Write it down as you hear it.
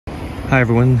Hi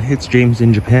everyone, it's James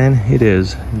in Japan. It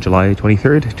is July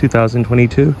 23rd,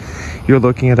 2022. You're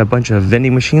looking at a bunch of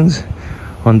vending machines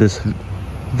on this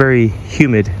very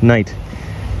humid night.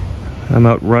 I'm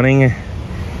out running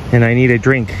and I need a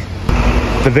drink.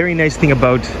 The very nice thing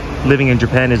about living in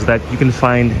Japan is that you can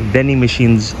find vending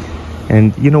machines,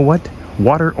 and you know what?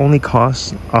 Water only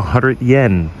costs 100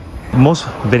 yen. Most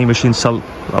vending machines sell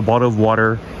a bottle of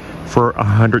water for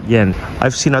 100 yen.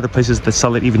 I've seen other places that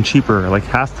sell it even cheaper, like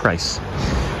half price.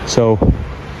 So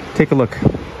take a look.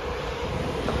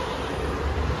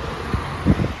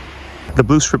 The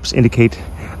blue strips indicate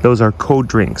those are cold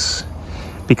drinks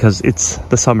because it's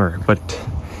the summer, but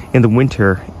in the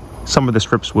winter some of the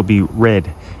strips will be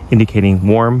red, indicating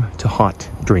warm to hot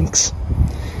drinks.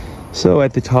 So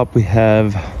at the top we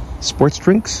have sports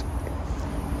drinks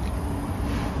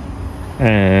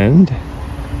and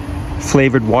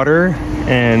flavored water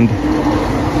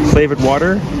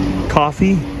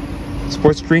coffee,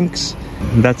 sports drinks.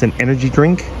 That's an energy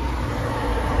drink,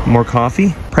 more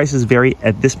coffee. Prices vary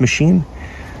at this machine.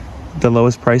 The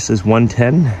lowest price is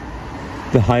 110.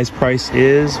 The highest price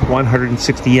is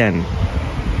 160 yen.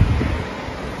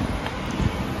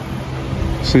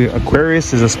 So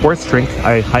Aquarius is a sports drink.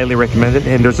 I highly recommend it.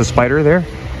 And there's a spider there.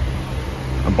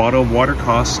 A bottle of water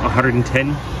costs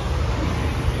 110.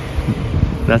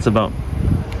 That's about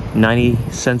 90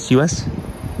 cents US.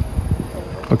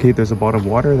 Okay, there's a bottle of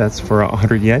water that's for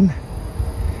 100 yen.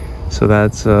 So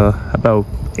that's about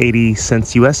 80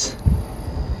 cents US.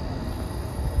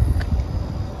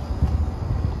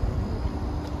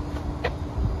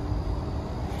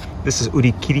 This is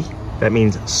urikiri. That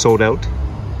means sold out.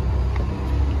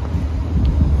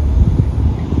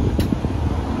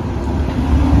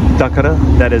 Dakara,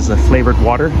 that is a flavored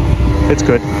water. It's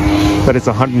good, but it's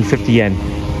 150 yen.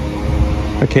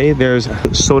 Okay, there's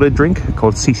a soda drink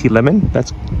called CC Lemon.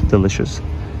 That's delicious.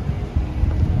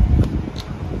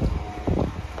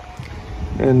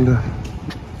 And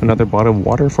another bottle of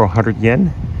water for 100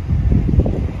 yen.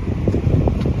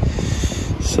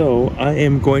 So I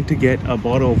am going to get a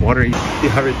bottle of water,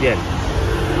 100 yen.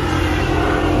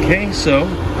 Okay, so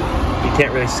you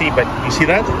can't really see, but you see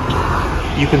that?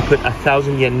 You can put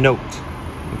 1,000 yen note.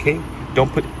 Okay,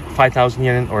 don't put 5,000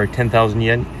 yen or 10,000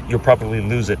 yen. You'll probably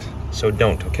lose it, so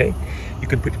don't. Okay, you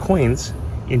can put coins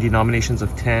in denominations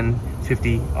of 10,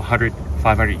 50, 100,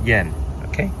 500 yen.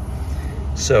 Okay,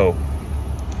 so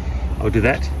I'll do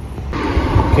that.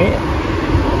 Okay,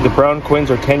 the brown coins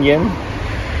are 10 yen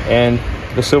and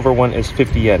the silver one is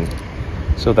 50 yen,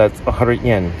 so that's 100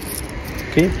 yen.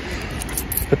 Okay,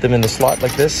 put them in the slot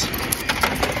like this.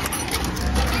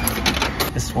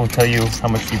 This will tell you how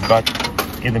much you've got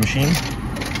in the machine.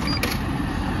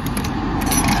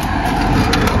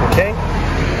 Okay,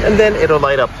 and then it'll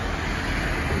light up.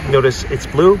 Notice it's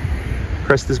blue.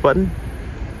 Press this button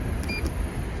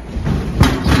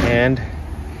and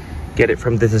get it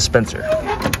from the dispenser.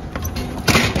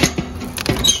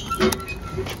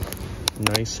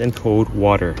 Nice and cold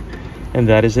water. And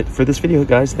that is it for this video,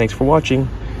 guys. Thanks for watching.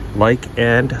 Like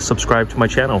and subscribe to my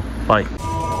channel. Bye.